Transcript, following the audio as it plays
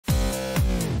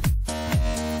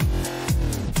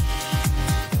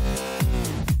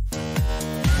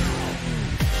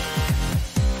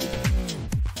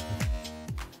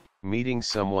meeting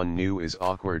someone new is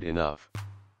awkward enough.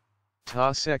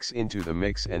 Toss sex into the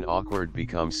mix and awkward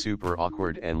becomes super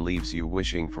awkward and leaves you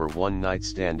wishing for one night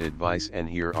stand advice, and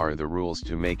here are the rules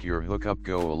to make your hookup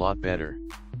go a lot better.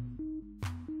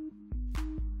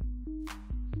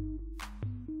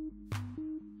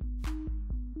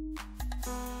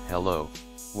 Hello,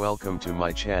 welcome to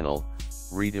my channel,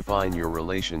 Redefine Your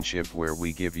Relationship, where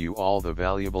we give you all the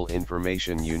valuable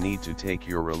information you need to take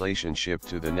your relationship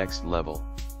to the next level.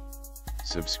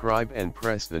 Subscribe and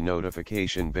press the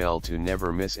notification bell to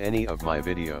never miss any of my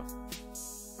video.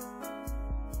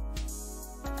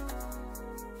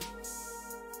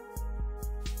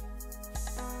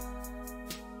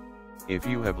 If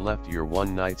you have left your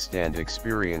one-night stand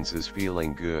experiences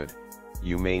feeling good,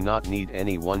 you may not need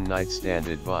any one-night stand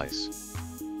advice.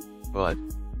 But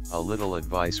a little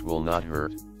advice will not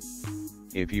hurt.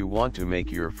 If you want to make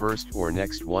your first or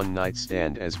next one-night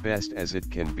stand as best as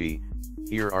it can be,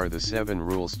 here are the 7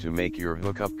 rules to make your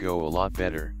hookup go a lot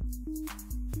better.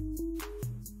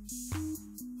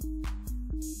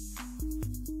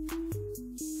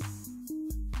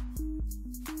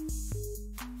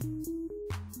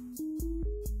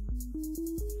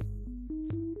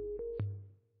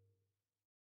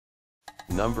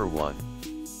 Number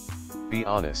 1. Be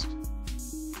honest.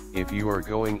 If you are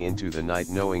going into the night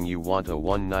knowing you want a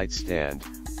one-night stand,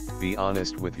 be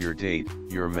honest with your date,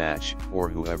 your match, or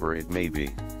whoever it may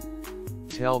be.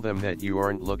 Tell them that you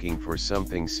aren't looking for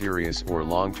something serious or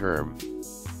long-term.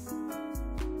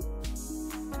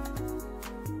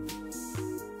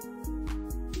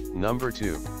 Number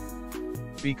 2.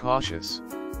 Be cautious.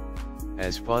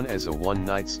 As fun as a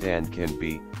one-night stand can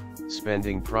be,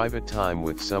 spending private time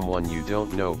with someone you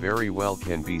don't know very well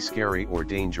can be scary or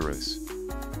dangerous.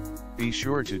 Be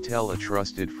sure to tell a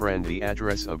trusted friend the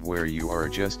address of where you are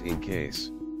just in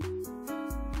case.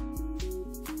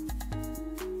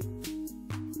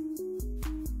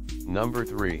 Number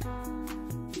 3.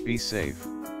 Be safe.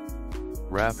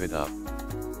 Wrap it up.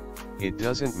 It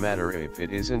doesn't matter if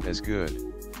it isn't as good.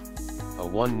 A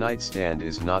one-night stand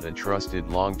is not a trusted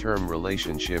long-term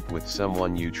relationship with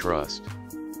someone you trust.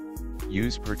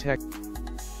 Use protect.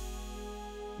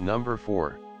 Number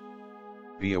 4.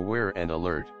 Be aware and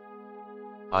alert.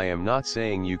 I am not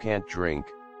saying you can't drink,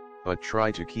 but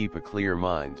try to keep a clear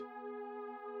mind.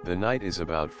 The night is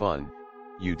about fun,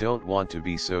 you don't want to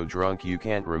be so drunk you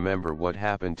can't remember what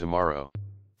happened tomorrow.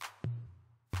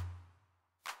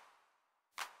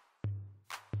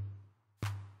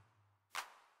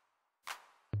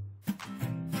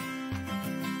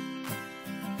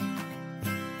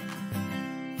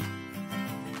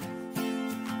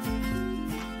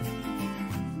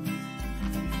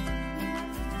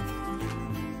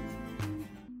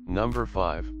 Number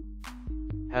 5.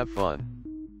 Have fun.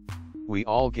 We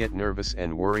all get nervous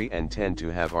and worry and tend to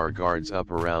have our guards up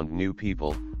around new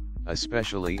people,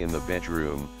 especially in the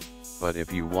bedroom, but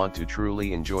if you want to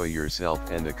truly enjoy yourself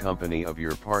and the company of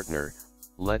your partner,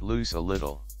 let loose a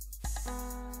little.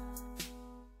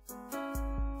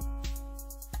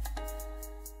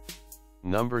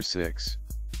 Number 6.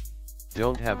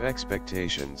 Don't have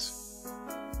expectations.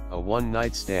 A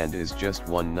one-night stand is just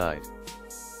one night.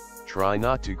 Try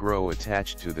not to grow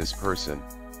attached to this person.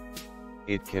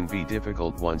 It can be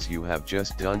difficult once you have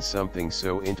just done something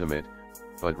so intimate,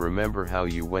 but remember how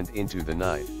you went into the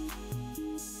night.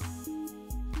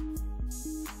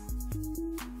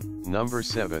 Number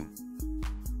 7.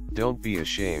 Don't be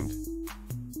ashamed.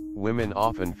 Women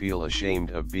often feel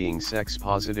ashamed of being sex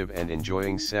positive and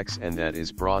enjoying sex, and that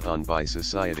is brought on by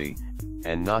society,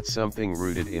 and not something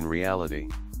rooted in reality.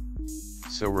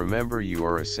 So remember, you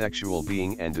are a sexual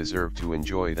being and deserve to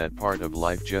enjoy that part of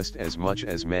life just as much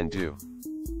as men do.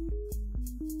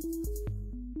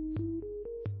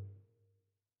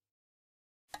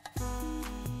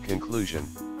 Conclusion.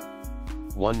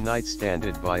 One-night stand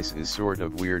advice is sort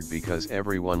of weird because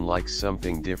everyone likes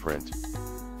something different.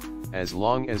 As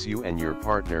long as you and your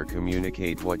partner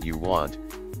communicate what you want,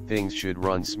 things should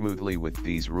run smoothly with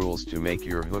these rules to make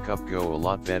your hookup go a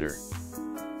lot better.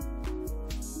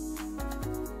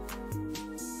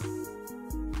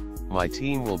 My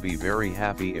team will be very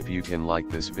happy if you can like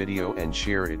this video and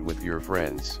share it with your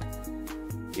friends.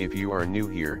 If you are new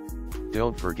here,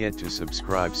 don't forget to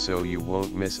subscribe so you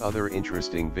won't miss other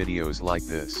interesting videos like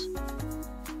this.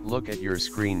 Look at your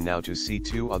screen now to see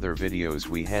 2 other videos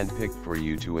we handpicked for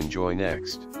you to enjoy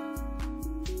next.